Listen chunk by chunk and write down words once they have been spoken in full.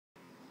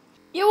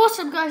Yo, what's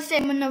up guys, today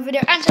I'm in another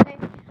video, and today,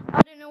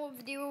 I don't know what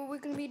video we're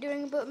going to be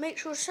doing, but make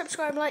sure to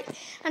subscribe, like,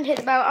 and hit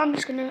the bell. I'm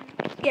just going to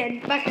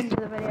get back into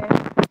the video,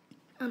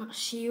 and I'll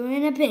see you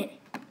in a bit.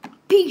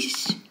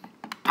 Peace.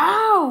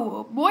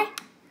 Ow, boy.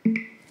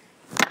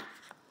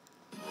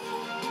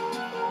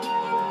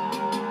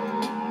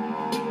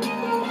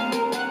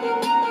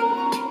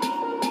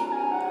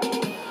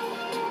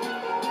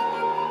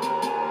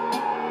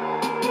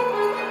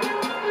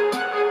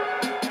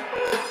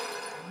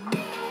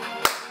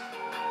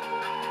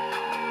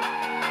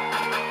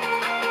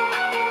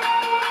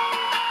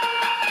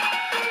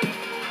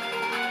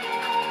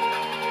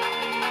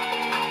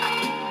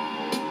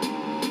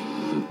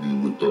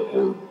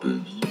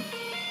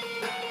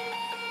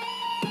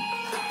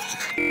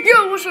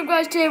 Yo, what's up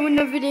guys, today we're in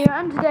another video,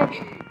 and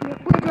today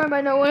we're joined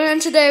by no one,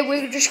 and today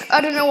we're just, I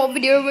don't know what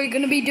video we're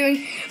going to be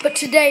doing, but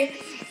today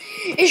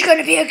is going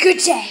to be a good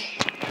day.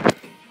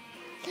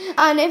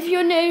 And if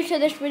you're new to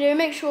this video,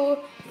 make sure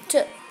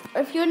to,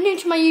 if you're new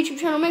to my YouTube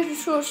channel, make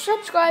sure to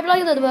subscribe,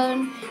 like the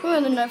button,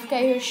 with the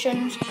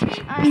notifications,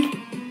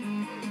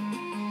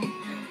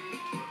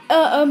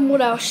 and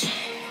what else?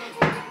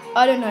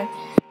 I don't know.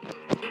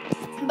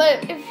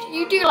 But if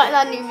you do like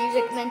that new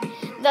music, then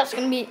that's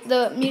going to be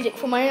the music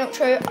for my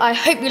outro. I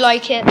hope you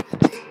like it.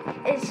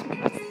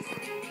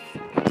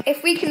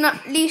 If we can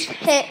at least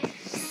hit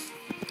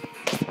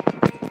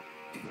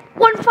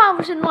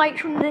 1,000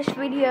 likes on this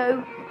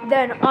video,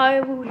 then I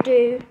will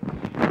be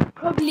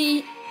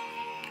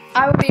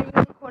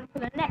recording for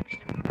the next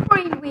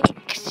 3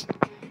 weeks.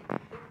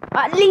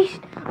 At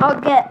least I'll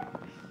get,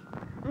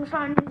 I'm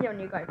trying to on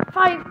you guys,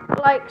 5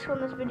 likes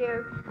on this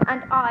video,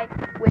 and I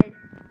will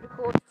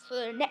record for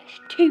the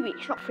next 2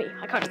 weeks, not 3.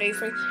 I can't do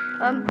 3.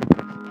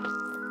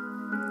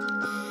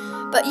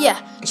 But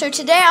yeah, so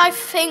today I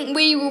think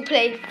we will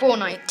play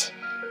Fornite.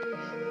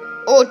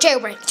 Or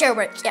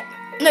jailbreak, yeah.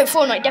 No,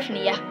 Fornite,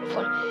 definitely, yeah.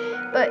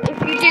 Fornite. But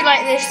if you do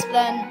like this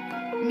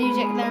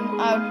music, then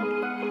I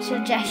would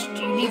suggest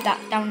you leave that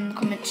down in the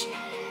comments.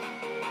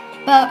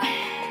 But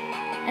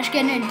let's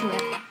get into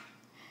it.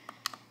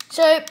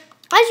 So,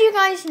 as you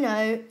guys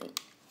know,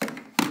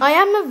 I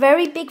am a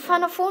very big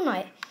fan of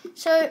Fornite.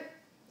 So,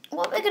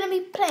 what we're going to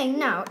be playing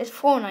now is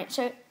Fornite.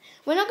 So,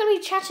 we're not going to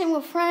be chatting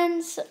with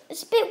friends.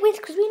 It's a bit weird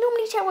because we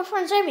normally chat with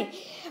friends, don't we?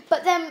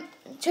 But then,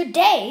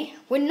 today,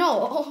 we're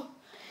not.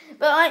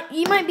 But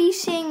you might be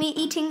seeing me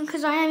eating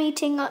because I am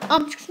eating.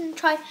 I'm just going to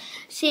try to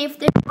see if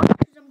this works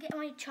because I'm getting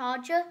my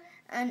charger.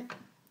 And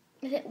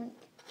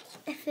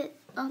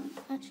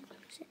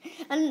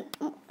and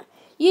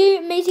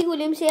you, Maisie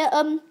Williams here,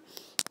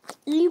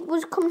 you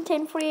was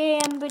commenting 3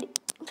 AM, but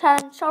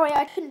sorry,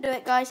 I couldn't do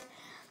it, guys.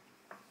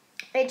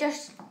 I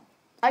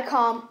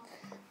can't.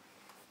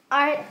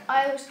 I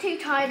was too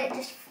tired.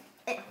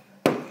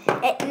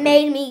 It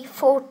made me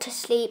fall to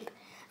sleep,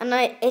 and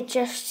it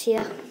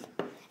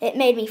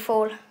made me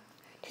fall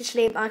to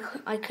sleep. I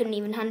couldn't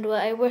even handle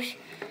it.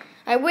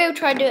 I will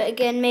try to do it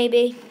again.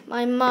 Maybe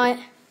I might,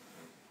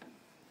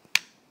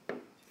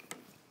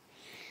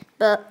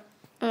 but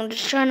I'm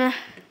just trying to.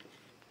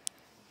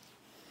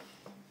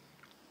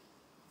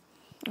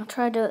 I'll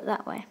try to do it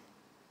that way.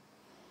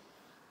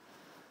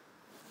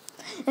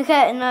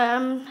 Okay, and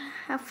I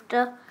have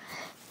to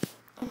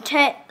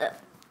take the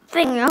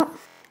thing out,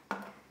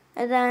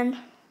 and then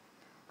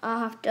I'll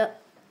have to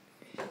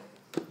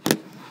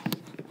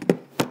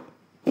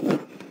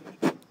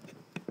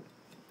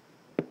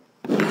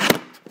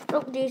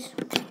oh jeez.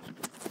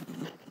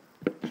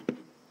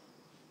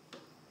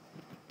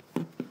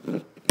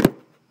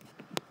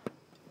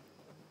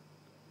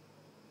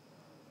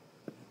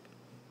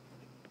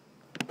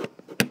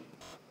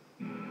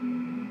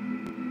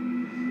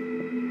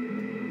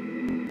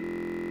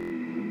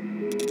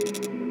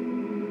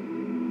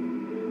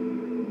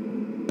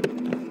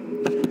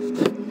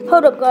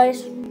 Hold up,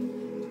 guys.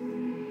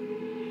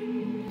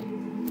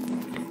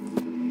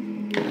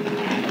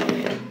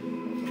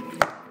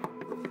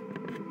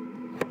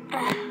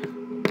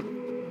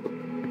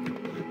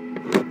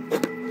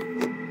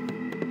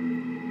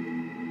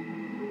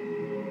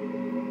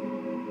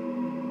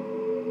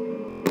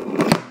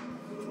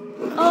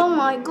 Oh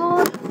my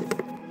god.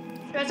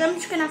 Guys, I'm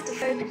just gonna have to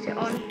focus it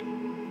on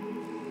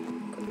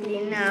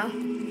quickly now.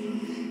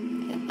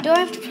 Do I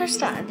have to press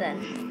that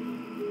then?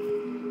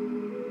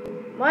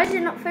 Why is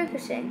it not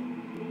focusing?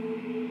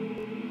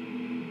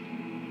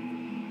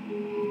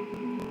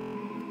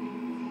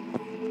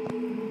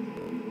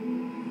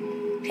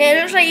 Okay, it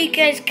looks like you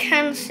guys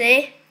can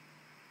see.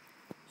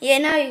 Yeah,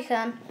 now you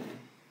can.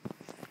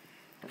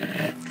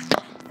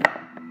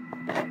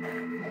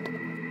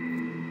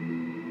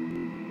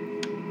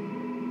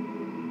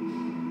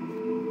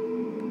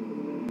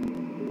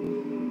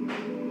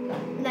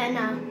 There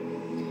now.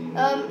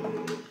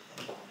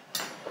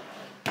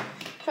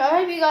 So I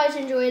hope you guys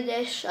enjoyed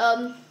this.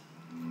 Yeah,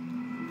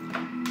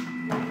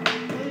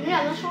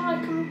 that's all I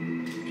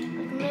can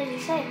really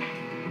say.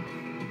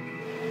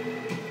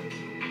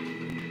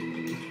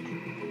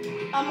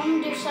 I'm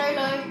gonna do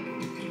solo.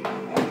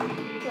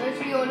 Those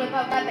of you all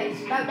about that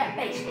bass,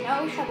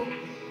 no trouble.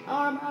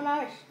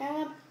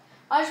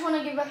 I just want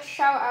to give a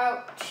shout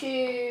out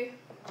to.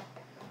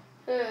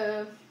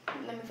 Let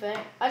me think.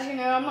 As you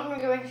know, I'm not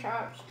going to go into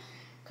shout outs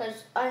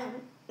because I'm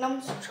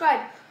not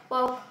subscribed.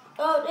 Well,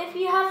 if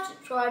you have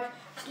subscribed,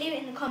 just leave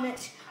it in the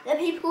comments. The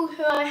people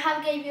who I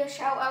have gave you a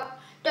shout out,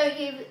 don't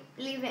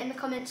leave it in the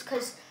comments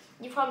because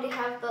you probably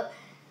have, but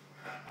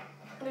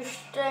just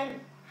don't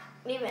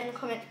leave it in the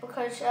comments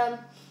because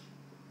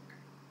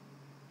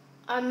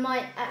I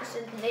might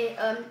accidentally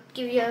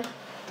give you a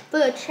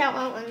bird shout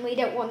out and we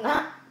don't want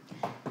that.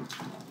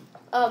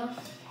 But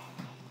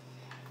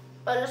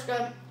let's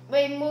go.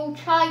 We'll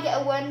try and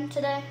get a win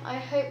today. I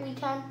hope we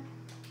can.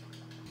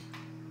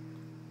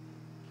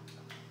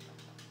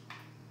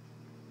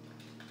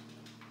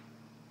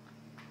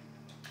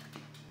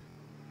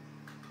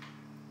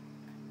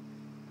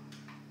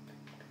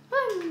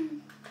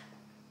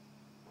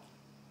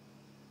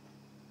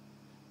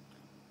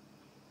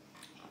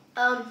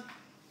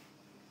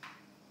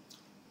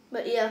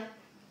 But yeah.